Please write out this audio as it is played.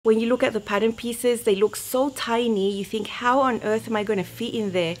When you look at the pattern pieces, they look so tiny. You think, how on earth am I going to fit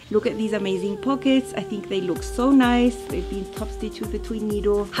in there? Look at these amazing pockets. I think they look so nice. They've been top stitched with a twin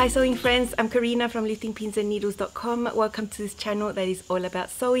needle. Hi sewing friends, I'm Karina from liftingpinsandneedles.com. Welcome to this channel that is all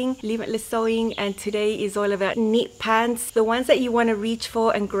about sewing, limitless sewing, and today is all about knit pants. The ones that you want to reach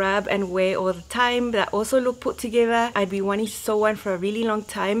for and grab and wear all the time that also look put together. I've been wanting to sew one for a really long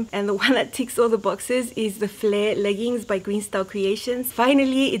time, and the one that ticks all the boxes is the flare leggings by GreenStyle Creations.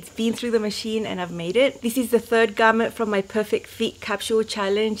 Finally, it's been through the machine and I've made it. This is the third garment from my Perfect Fit capsule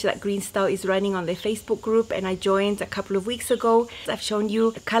challenge that GreenStyle is running on their Facebook group, and I joined a couple of weeks ago. I've shown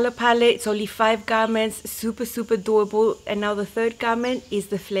you the color palette. It's only 5 garments, super doable, and now the third garment is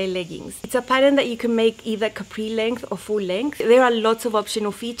the flare leggings. It's a pattern that you can make either capri length or full length. There are lots of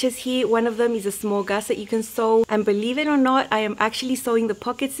optional features here. One of them is a small gusset you can sew, and believe it or not, I am actually sewing the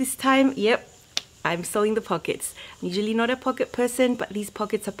pockets this time. Yep, I'm sewing the pockets. I'm usually not a pocket person, but these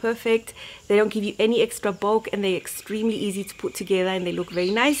pockets are perfect. They don't give you any extra bulk and they're extremely easy to put together and they look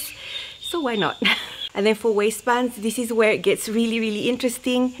very nice. So why not? And then for waistbands, this is where it gets really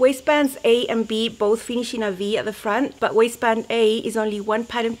interesting. Waistbands A and B both finish in a V at the front, but waistband A is only one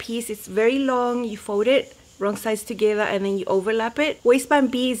pattern piece. It's very long. You fold it wrong sides together and then you overlap it. Waistband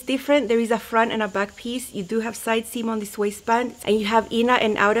B is different. There is a front and a back piece. You do have side seam on this waistband, and you have inner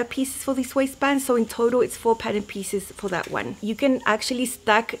and outer pieces for this waistband, so in total it's 4 pattern pieces for that one. You can actually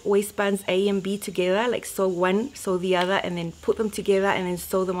stack waistbands A and B together, like sew one, sew the other, and then put them together and then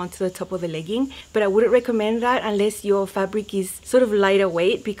sew them onto the top of the legging, but I wouldn't recommend that unless your fabric is sort of lighter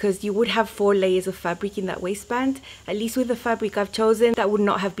weight, because you would have 4 layers of fabric in that waistband. At least with the fabric I've chosen, that would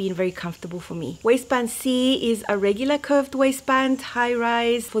not have been very comfortable for me. Waistband C is a regular curved waistband, high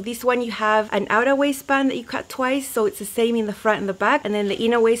rise. For this one you have an outer waistband that you cut twice, so it's the same in the front and the back, and then the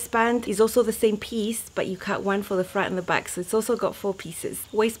inner waistband is also the same piece, but you cut one for the front and the back, so it's also got 4 pieces.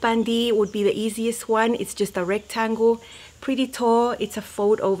 Waistband D would be the easiest one. It's just a rectangle, pretty tall. It's a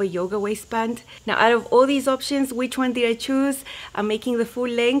fold over yoga waistband. Now out of all these options, which one did I choose? I'm making the full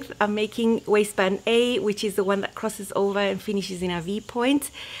length. I'm making waistband A, which is the one that crosses over and finishes in a V point,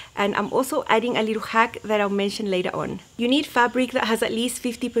 and I'm also adding a little hack that I'll mention later on. You need fabric that has at least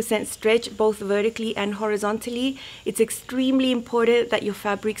 50% stretch both vertically and horizontally. It's extremely important that your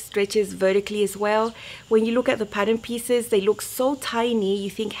fabric stretches vertically as well. When you look at the pattern pieces, they look so tiny.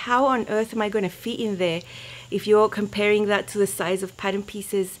 You think, how on earth am I going to fit in there? If you're comparing that to the size of pattern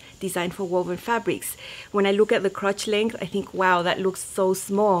pieces designed for woven fabrics. When I look at the crotch length, I think, wow, that looks so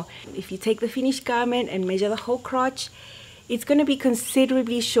small. If you take the finished garment and measure the whole crotch, it's going to be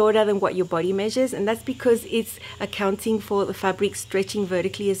considerably shorter than what your body measures, and that's because it's accounting for the fabric stretching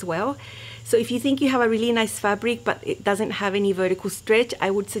vertically as well. So if you think you have a really nice fabric but it doesn't have any vertical stretch,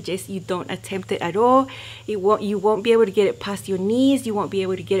 I would suggest you don't attempt it at all. You won't be able to get it past your knees, you won't be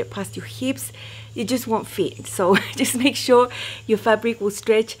able to get it past your hips. It just won't fit. So just make sure your fabric will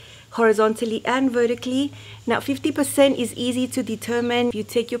stretch horizontally and vertically. Now 50% is easy to determine. You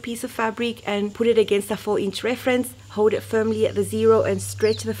take your piece of fabric and put it against a 4-inch reference, hold it firmly at the 0 and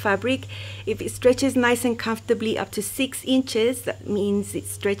stretch the fabric. If it stretches nice and comfortably up to 6 inches, that means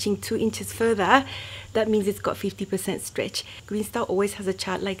it's stretching 2 inches further. That means it's got 50% stretch. GreenStyle always has a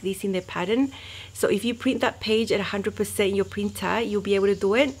chart like this in their pattern. So if you print that page at 100% in your printer, you'll be able to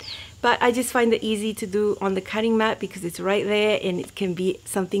do it. But I just find it easy to do on the cutting mat because it's right there and it can be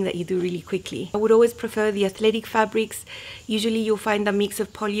something that you do really quickly. I would always prefer the athletic fabrics. Usually you'll find a mix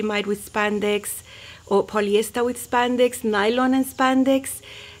of polyamide with spandex or polyester with spandex, nylon and spandex.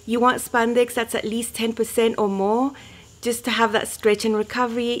 You want spandex that's at least 10% or more, just to have that stretch and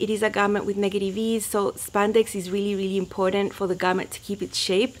recovery. It is a garment with negative V's, so spandex is really important for the garment to keep its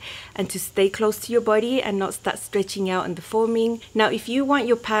shape and to stay close to your body and not start stretching out and deforming. Now if you want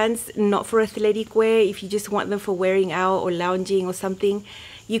your pants not for athletic wear, if you just want them for wearing out or lounging or something,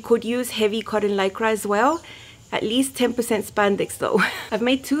 you could use heavy cotton lycra as well. At least 10% spandex though. I've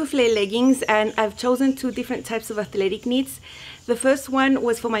made 2 flare leggings and I've chosen 2 different types of athletic knits. The first one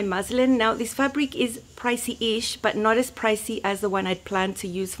was for my muslin. Now this fabric is pricey-ish, but not as pricey as the one I'd planned to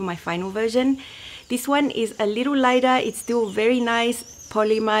use for my final version. This one is a little lighter. It's still very nice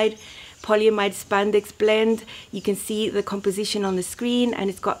polyamide spandex blend. You can see the composition on the screen and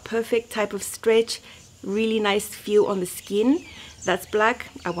it's got perfect type of stretch, really nice feel on the skin. That's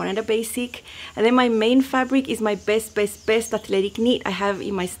black. I wanted a basic. And then my main fabric is my best athletic knit I have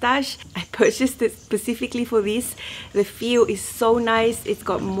in my stash. I purchased it specifically for this. The feel is so nice. It's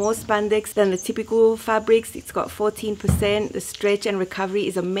got more spandex than the typical fabrics. It's got 14%. The stretch and recovery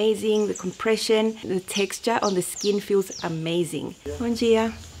is amazing. The compression, the texture on the skin feels amazing. Bom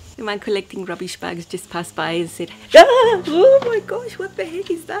dia. The man collecting rubbish bags just passed by and said, ah, oh my gosh, what the heck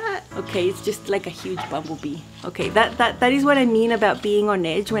is that? Okay, it's just like a huge bumblebee. Okay, that is what I mean about being on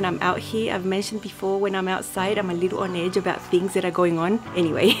edge when I'm out here. I've mentioned before, when I'm outside, I'm a little on edge about things that are going on.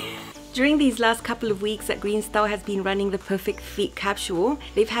 Anyway. During these last couple of weeks that GreenStyle has been running the Perfect Fit capsule,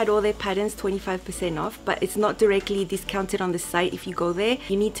 they've had all their patterns 25% off, but it's not directly discounted on the site if you go there.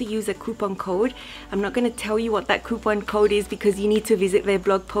 You need to use a coupon code. I'm not going to tell you what that coupon code is because you need to visit their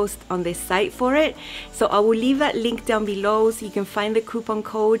blog post on their site for it. So I will leave that link down below so you can find the coupon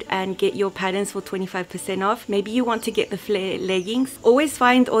code and get your patterns for 25% off. Maybe you want to get the flare leggings. Always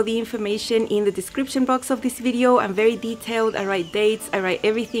find all the information in the description box of this video. I'm very detailed. I write dates, I write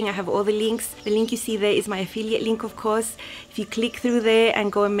everything. I have all the links. The link you see there is my affiliate link, of course. If you click through there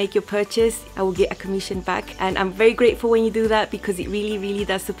and go and make your purchase, I will get a commission back, and I'm very grateful when you do that because it really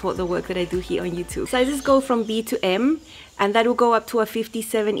does support the work that I do here on YouTube. Sizes go from B to M, and that will go up to a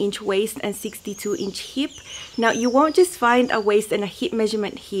 57-inch waist and 62-inch hip. Now you won't just find a waist and a hip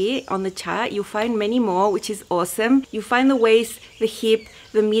measurement here on the chart, you'll find many more, which is awesome. You find the waist, the hip,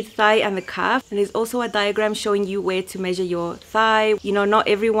 the mid-thigh and the calf, and there's also a diagram showing you where to measure your thigh. You know, not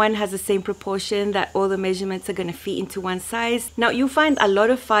everyone has the same proportion that all the measurements are going to fit into one size. Now you'll find a lot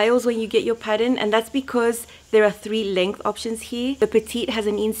of files when you get your pattern, and that's because there are 3 length options here. The petite has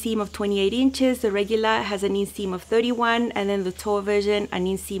an inseam of 28 inches, the regular has an inseam of 31, and then the tall version an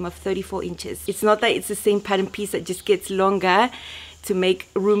inseam of 34 inches. It's not that it's the same pattern piece that just gets longer to make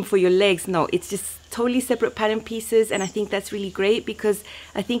room for your legs. No, it's just totally separate pattern pieces, and I think that's really great because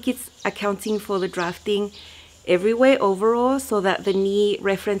I think it's accounting for the drafting everywhere overall, so that the knee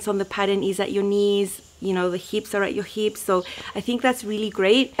reference on the pattern is at your knees, you know, the hips are at your hips. So I think that's really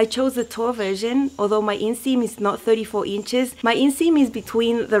great. I chose the tall version, although my inseam is not 34 inches. My inseam is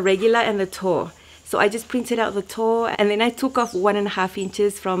between the regular and the tall. So I just printed out the tall, and then I took off 1.5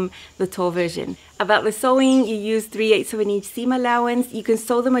 inches from the tall version. About the sewing, you use 3/8 of an inch seam allowance. You can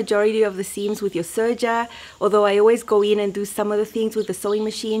sew the majority of the seams with your serger, although I always go in and do some of the things with the sewing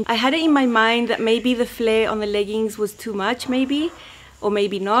machine. I had it in my mind that maybe the flare on the leggings was too much, maybe, or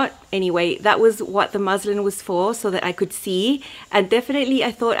maybe not. Anyway, that was what the muslin was for, so that I could see. And definitely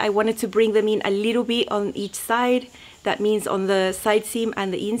I thought I wanted to bring them in a little bit on each side. That means on the side seam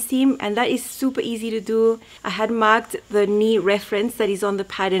and the inseam, and that is super easy to do. I had marked the knee reference that is on the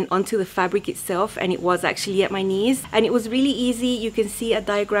pattern onto the fabric itself, and it was actually at my knees, and it was really easy. You can see a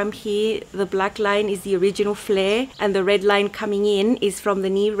diagram here. The black line is the original flare, and the red line coming in is from the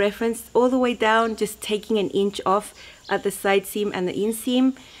knee reference all the way down, just taking an inch off at the side seam and the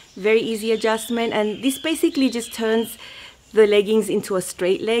inseam. Very easy adjustment, and this basically just turns the leggings into a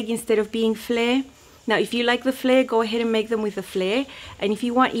straight leg instead of being flare. Now if you like the flare, go ahead and make them with the flare, and if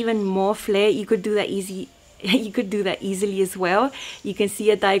you want even more flare, you could do that easily as well. You can see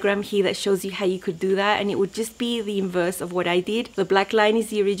a diagram here that shows you how you could do that, and it would just be the inverse of what I did. The black line is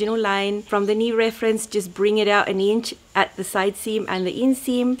the original line. From the knee reference, just bring it out an inch at the side seam and the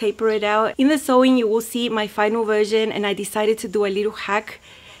inseam, taper it out. In the sewing, you will see my final version, and I decided to do a little hack,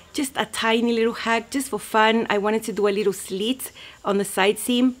 just a tiny little hack, just for fun. I wanted to do a little slit on the side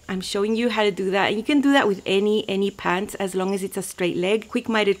seam. I'm showing you how to do that, and you can do that with any pant as long as it's a straight leg. Quick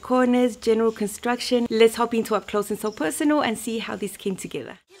mitered corners, general construction. Let's hop into up close and so personal and see how this came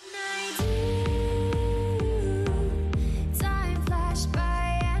together.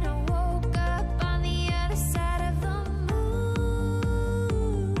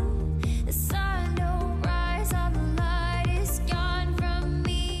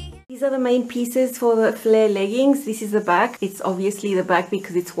 These are the main pieces for the flare leggings. This is the back. It's obviously the back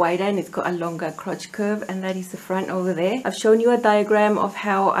because it's wider and it's got a longer crotch curve, and that is the front over there. I've shown you a diagram of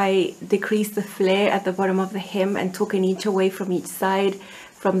how I decreased the flare at the bottom of the hem and took an inch away from each side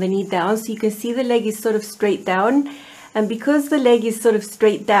from the knee down, so you can see the leg is sort of straight down. And because the leg is sort of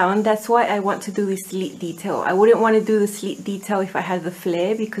straight down, that's why I want to do this slit detail. I wouldn't want to do the slit detail if I had the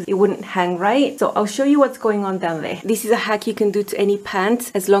flare because it wouldn't hang right. So I'll show you what's going on down there. This is a hack you can do to any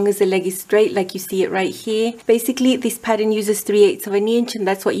pant as long as the leg is straight, like you see it right here. Basically, this pattern uses 3/8 of an inch, and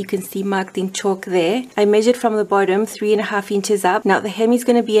that's what you can see marked in chalk there. I measured from the bottom 3.5 inches up. Now the hem is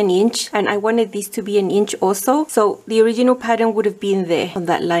going to be an inch, and I wanted this to be an inch also. So the original pattern would have been there on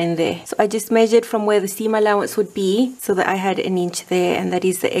that line there. So I just measured from where the seam allowance would be, so that I had an inch there, and that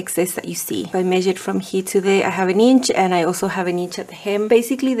is the excess that you see. If I measured from here to there, I have an inch, and I also have an inch at the hem.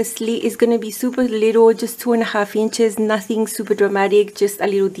 Basically, the slit is going to be super little, just 2.5 inches, nothing super dramatic, just a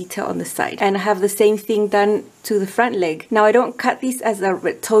little detail on the side. And I have the same thing done to the front leg. Now I don't cut this as a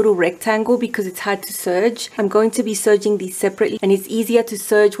total rectangle because it's hard to serge. I'm going to be serging these separately, and it's easier to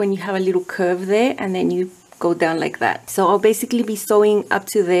serge when you have a little curve there, and then you go down like that. So I'll basically be sewing up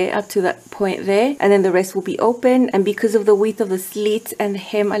to there, up to that point there, and then the rest will be open. And because of the width of the slit and the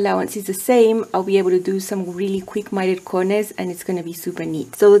hem allowance is the same, I'll be able to do some really quick mitered corners, and it's going to be super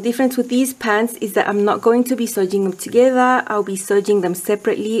neat. So the difference with these pants is that I'm not going to be serging them together. I'll be serging them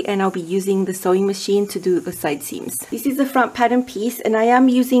separately, and I'll be using the sewing machine to do the side seams. This is the front pattern piece, and I am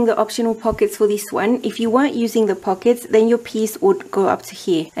using the optional pockets for this one. If you weren't using the pockets, then your piece would go up to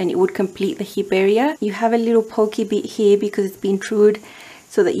here and it would complete the hip area. You have a little pokey bit here because it's been trued,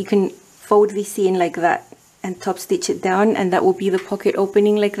 so that you can fold this in like that and top stitch it down, and that will be the pocket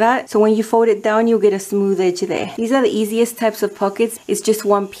opening like that. So when you fold it down, you'll get a smooth edge there. These are the easiest types of pockets. It's just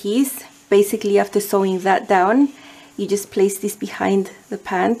one piece. Basically, after sewing that down, you just place this behind the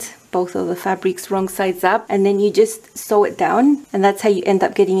pant, both of the fabrics wrong sides up, and then you just sew it down, and that's how you end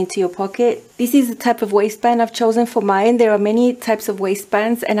up getting into your pocket. This is the type of waistband I've chosen for mine. There are many types of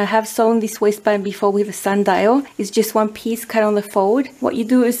waistbands, and I have sewn this waistband before with a sundial. It's just one piece cut on the fold. What you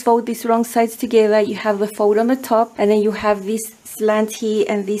do is fold these wrong sides together. You have the fold on the top, and then you have this slant here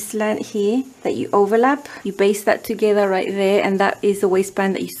and this slant here that you overlap. You baste that together right there, and that is the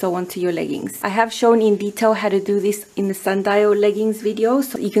waistband that you sew onto your leggings. I have shown in detail how to do this in the sundial leggings video,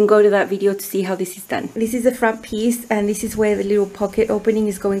 so you can go to that video to see how this is done. This is the front piece, and this is where the little pocket opening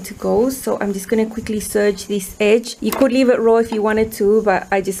is going to go. So I'm just going to quickly serge this edge. You could leave it raw if you wanted to, but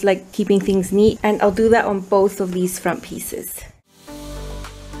I just like keeping things neat, and I'll do that on both of these front pieces.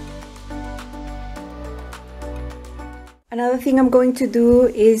 Another thing I'm going to do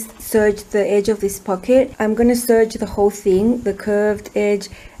is serge the edge of this pocket. I'm going to serge the whole thing, the curved edge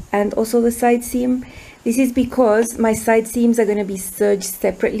and also the side seam. This is because my side seams are going to be serged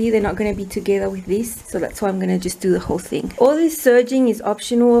separately. They're not going to be together with this. So that's why I'm going to just do the whole thing. All this serging is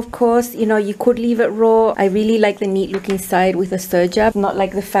optional, of course. You know, you could leave it raw. I really like the neat looking side with a serge up. Not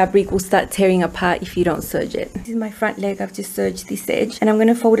like the fabric will start tearing apart if you don't serge it. This is my front leg. I've just serged this edge, and I'm going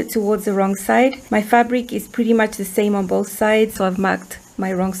to fold it towards the wrong side. My fabric is pretty much the same on both sides, so I've marked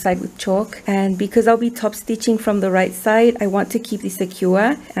my wrong side with chalk, and because I'll be top stitching from the right side, I want to keep this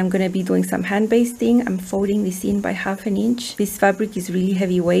secure. I'm going to be doing some hand basting. I'm folding this in by 1/2 inch. This fabric is really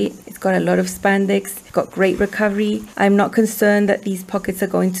heavyweight. It's got a lot of spandex. It's got great recovery. I'm not concerned that these pockets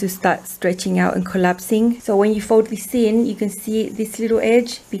are going to start stretching out and collapsing. So when you fold this in, you can see this little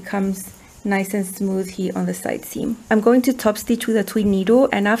edge becomes nice and smooth here on the side seam. I'm going to top stitch with a twin needle,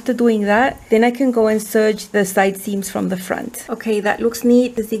 and after doing that, then I can go and serge the side seams from the front. Okay, that looks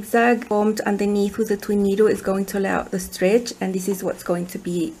neat. The zigzag formed underneath with the twin needle is going to allow the stretch, and this is what's going to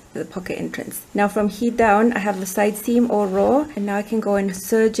be the pocket entrance. Now from here down, I have the side seam all raw, and now I can go and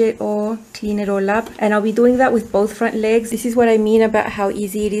serge it or clean it all up, and I'll be doing that with both front legs. This is what I mean about how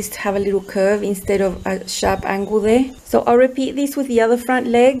easy it is to have a little curve instead of a sharp angle there. So I'll repeat this with the other front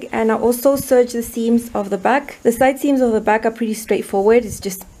leg, and I'll also serge the seams of the back. The side seams of the back are pretty straightforward. It's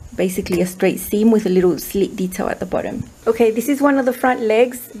just basically a straight seam with a little slit detail at the bottom. Okay, this is one of the front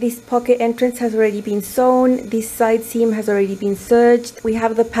legs. This pocket entrance has already been sewn. This side seam has already been serged. We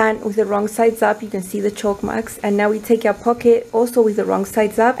have the pant with the wrong sides up. You can see the chalk marks. And now we take our pocket also with the wrong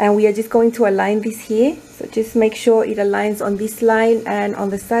sides up, and we are just going to align this here. So just make sure it aligns on this line and on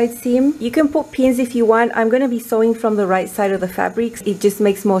the side seam. You can put pins if you want. I'm going to be sewing from the right side of the fabrics. It just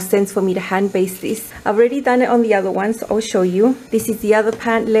makes more sense for me to hand baste this. I've already done it on the other one, so I'll show you. This is the other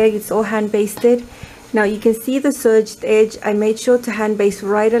pant leg. It's all hand basted. Now you can see the serged edge. I made sure to hand baste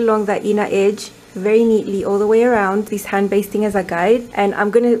right along that inner edge very neatly all the way around. This hand basting as a guide, and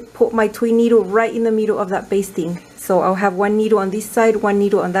I'm going to put my twin needle right in the middle of that basting. So I'll have one needle on this side, one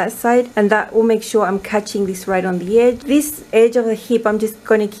needle on that side, and that will make sure I'm catching this right on the edge. This edge of the hip, I'm just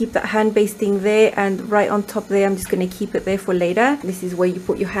going to keep that hand basting there, and right on top there, I'm just going to keep it there for later. This is where you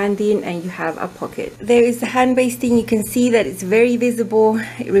put your hand in and you have a pocket. There is the hand basting. You can see that it's very visible.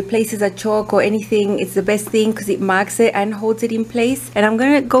 It replaces a chalk or anything. It's the best thing because it marks it and holds it in place. And I'm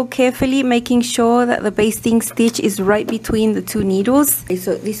going to go carefully, making sure that the basting stitch is right between the two needles. Okay,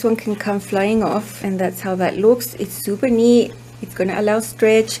 so this one can come flying off, and that's how that looks. It's super neat. It's going to allow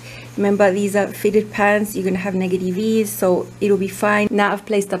stretch. Remember, these are fitted pants. You're going to have negative E's, so it'll be fine. Now I've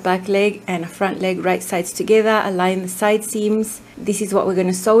placed a back leg and a front leg right sides together, align the side seams. This is what we're going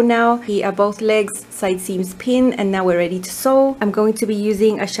to sew now. Here are both legs, side seams pinned, and now we're ready to sew. I'm going to be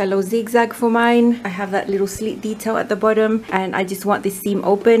using a shallow zigzag for mine. I have that little slit detail at the bottom, and I just want this seam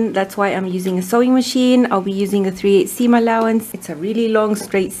open. That's why I'm using a sewing machine. I'll be using a 3/8 seam allowance. It's a really long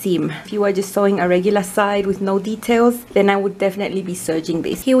straight seam. If you are just sewing a regular side with no details, then I would definitely be serging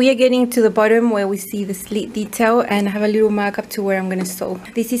this. Here we are getting to the bottom where we see the slit detail, and I have a little mark up to where I'm going to sew.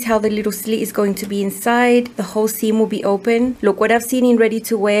 This is how the little slit is going to be inside. The whole seam will be open. Look, what What I've seen in ready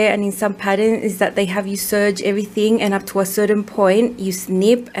to wear and in some patterns is that they have you serge everything, and up to a certain point you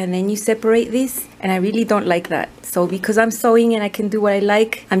snip and then you separate this, and I really don't like that. So because I'm sewing and I can do what I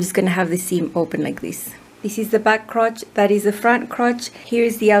like, I'm just gonna have the seam open like this. This is the back crotch, that is the front crotch. Here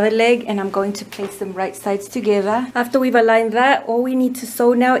is the other leg, and I'm going to place them right sides together. After we've aligned that, all we need to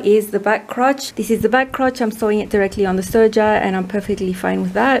sew now is the back crotch. This is the back crotch. I'm sewing it directly on the serger, and I'm perfectly fine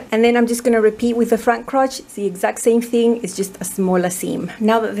with that. And then I'm just going to repeat with the front crotch. It's the exact same thing, it's just a smaller seam.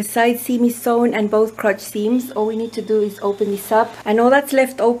 Now that the side seam is sewn and both crotch seams, all we need to do is open this up, and all that's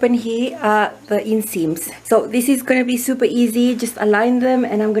left open here are the inseams. So this is going to be super easy. Just align them,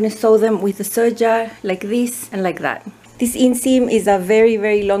 and I'm going to sew them with the serger like this and like that. This inseam is a very,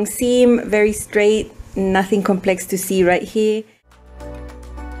 very long seam, very straight, nothing complex to see right here.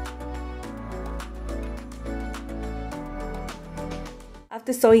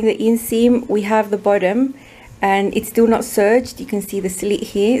 After sewing the inseam, we have the bottom, and it's still not serged. You can see the slit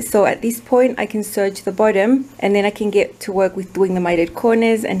here. So at this point I can serge the bottom, and then I can get to work with doing the mitered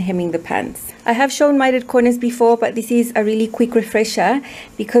corners and hemming the pants. I have shown mitered corners before, but this is a really quick refresher.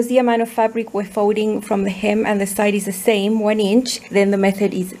 Because the amount of fabric we're folding from the hem and the side is the same, 1 inch, then the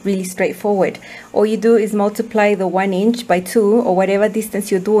method is really straightforward. All you do is multiply the 1 inch by 2, or whatever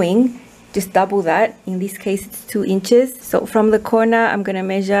distance you're doing. Just double that. In this case it's 2 inches. So from the corner I'm going to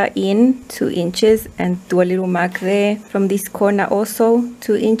measure in 2 inches and do a little mark there. From this corner also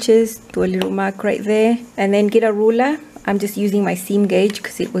 2 inches, do a little mark right there, and then get a ruler. I'm just using my seam gauge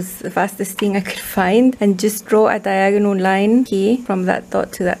because it was the fastest thing I could find, and just draw a diagonal line here from that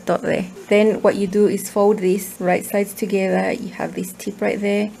dot to that dot there. Then what you do is fold this right sides together. You have this tip right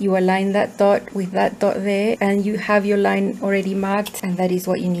there, you align that dot with that dot there, and you have your line already marked, and that is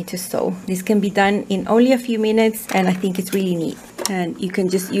what you need to sew. This can be done in only a few minutes, and I think it's really neat. And you can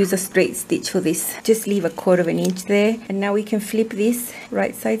just use a straight stitch for this. Just leave a 1/4 inch there, and now we can flip this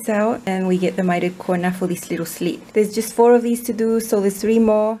right sides out, and we get the mitered corner for this little slit. There's just 4 of these to do, so there's 3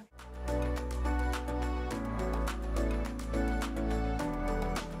 more.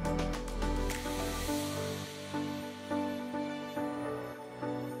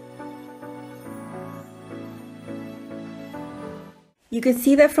 You can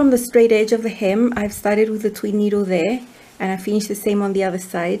see that from the straight edge of the hem, I've started with the twin needle there, and I finished the same on the other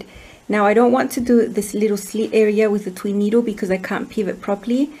side. Now I don't want to do this little slit area with the twin needle because I can't pivot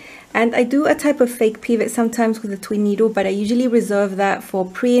properly, and I do a type of fake pivot sometimes with the twin needle, but I usually reserve that for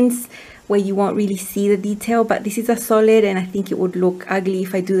prints where you won't really see the detail. But this is a solid, and I think it would look ugly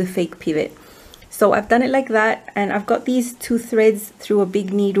if I do the fake pivot. So I've done it like that, and I've got these 2 threads through a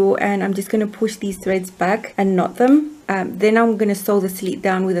big needle, and I'm just going to push these threads back and knot them. Then I'm going to sew the slit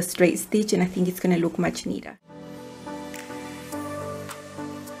down with a straight stitch, and I think it's going to look much neater.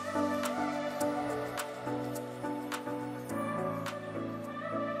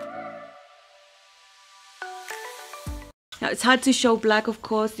 Now it's hard to show black, of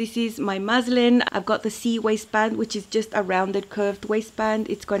course. This is my muslin. I've got the C waistband, which is just a rounded curved waistband.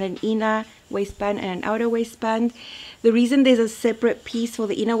 It's got an inner waistband and an outer waistband. The reason there's a separate piece for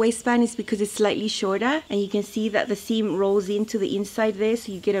the inner waistband is because it's slightly shorter, and you can see that the seam rolls into the inside there,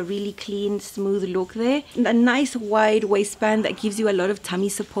 so you get a really clean, smooth look there. And a nice wide waistband that gives you a lot of tummy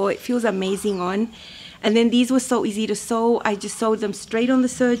support. It feels amazing on. And then these were so easy to sew. I just sewed them straight on the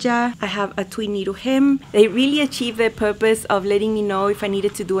serger. I have a twin needle hem. They really achieved their purpose of letting me know if I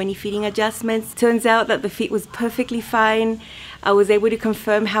needed to do any fitting adjustments. Turns out that the fit was perfectly fine. I was able to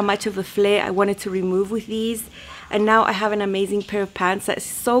confirm how much of the flare I wanted to remove with these. And now I have an amazing pair of pants that's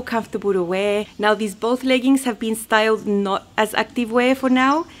so comfortable to wear. Now these both leggings have been styled not as activewear for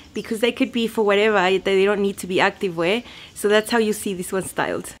now, because they could be for whatever, they don't need to be activewear. So that's how you see this one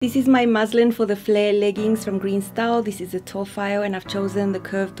styled. This is my muslin for the flare leggings from GreenStyle. This is a tall file, and I've chosen the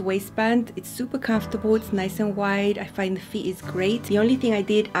curved waistband. It's super comfortable, it's nice and wide. I find the fit is great. The only thing I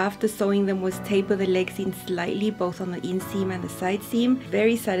did after sewing them was taper the legs in slightly, both on the inseam and the side seam.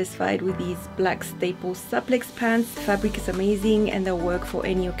 Very satisfied with these black staple supplex pants. The fabric is amazing, and they'll work for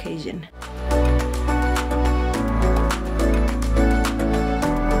any occasion.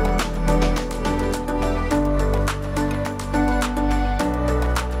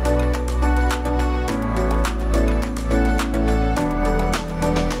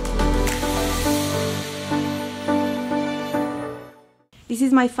 This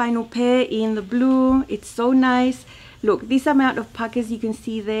is my final pair in the blue. It's so nice. Look, this amount of puckers you can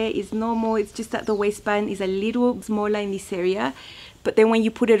see there is normal. It's just that the waistband is a little smaller in this area. But then when you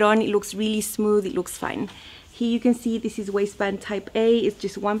put it on, it looks really smooth. It looks fine. Here you can see this is waistband type A. It's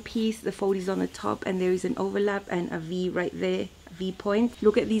just one piece. The fold is on the top, and there is an overlap and a V right there. A V-point.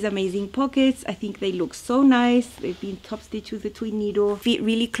 Look at these amazing pockets. I think they look so nice. They've been top stitched with a twin needle. Fit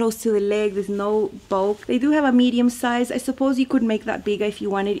really close to the leg. There's no bulk. They do have a medium size. I suppose you could make that bigger if you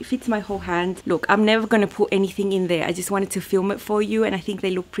wanted. It fits my whole hand. Look, I'm never going to put anything in there. I just wanted to film it for you, and I think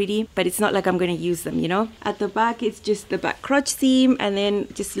they look pretty, but it's not like I'm going to use them, you know. At the back, it's just the back crotch seam, and then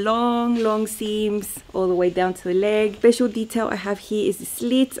just long seams all the way down to the leg. Special detail I have here is the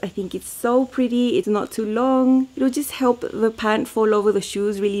slit. I think it's so pretty. It's not too long. It'll just help the pant fall over the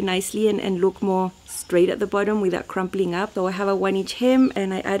shoes really nicely and look more straight at the bottom without crumpling up. So I have a 1-inch hem,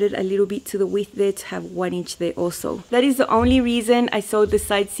 and I added a little bit to the width there to have 1 inch there also. That is the only reason I sewed the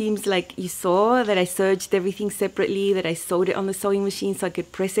side seams like you saw, that I serged everything separately, that I sewed it on the sewing machine so I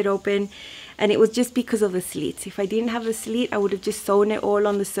could press it open. And it was just because of the slit. If I didn't have the slit, I would have just sewn it all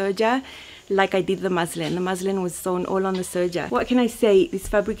on the serger like I did the muslin. The muslin was sewn all on the serger. What can I say? This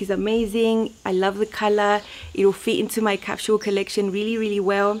fabric is amazing. I love the color. It will fit into my capsule collection really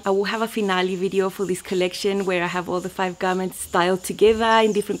well. I will have a finale video for this collection where I have all the 5 garments styled together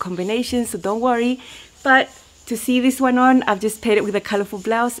in different combinations, so don't worry. But to see this one on, I've just paired it with a colorful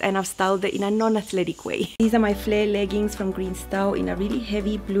blouse and I've styled it in a non-athletic way. These are my flare leggings from GreenStyle in a really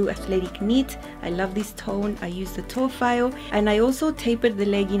heavy blue athletic knit. I love this tone. I used the toe file, and I also tapered the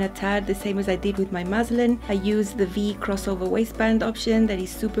leg in a tad, the same as I did with my muslin. I used the V crossover waistband option that is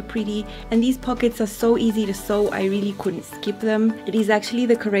super pretty, and these pockets are so easy to sew, I really couldn't skip them. It is actually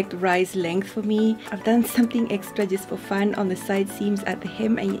the correct rise length for me. I've done something extra just for fun on the side seams at the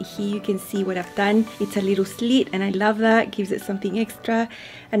hem, and here you can see what I've done. It's a little slit, and I love that. Gives it something extra.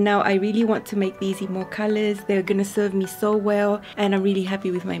 And now I really want to make these in more colors. They're gonna serve me so well, and I'm really happy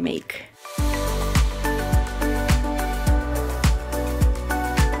with my make.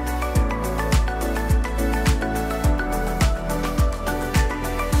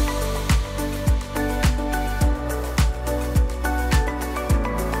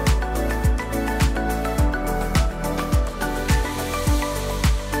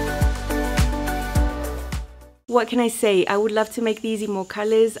 What can I say? I would love to make these in more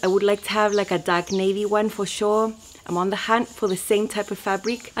colors. I would like to have like a dark navy one for sure. I'm on the hunt for the same type of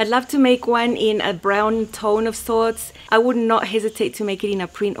fabric. I'd love to make one in a brown tone of sorts. I would not hesitate to make it in a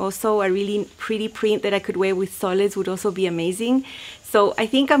print also. A really pretty print that I could wear with solids would also be amazing. So I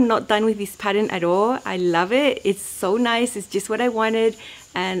think I'm not done with this pattern at all. I love it. It's so nice. It's just what I wanted,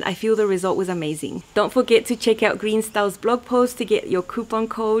 and I feel the result was amazing. Don't forget to check out GreenStyle's blog post to get your coupon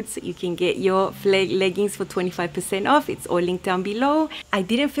codes. You can get your flare leggings for 25% off. It's all linked down below. I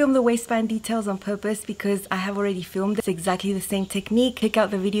didn't film the waistband details on purpose because I have already filmed. It's exactly the same technique. Check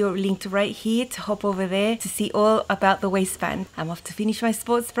out the video linked right here to hop over there to see all about the waistband. I'm off to finish my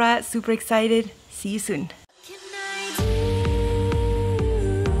sports bra. Super excited. See you soon.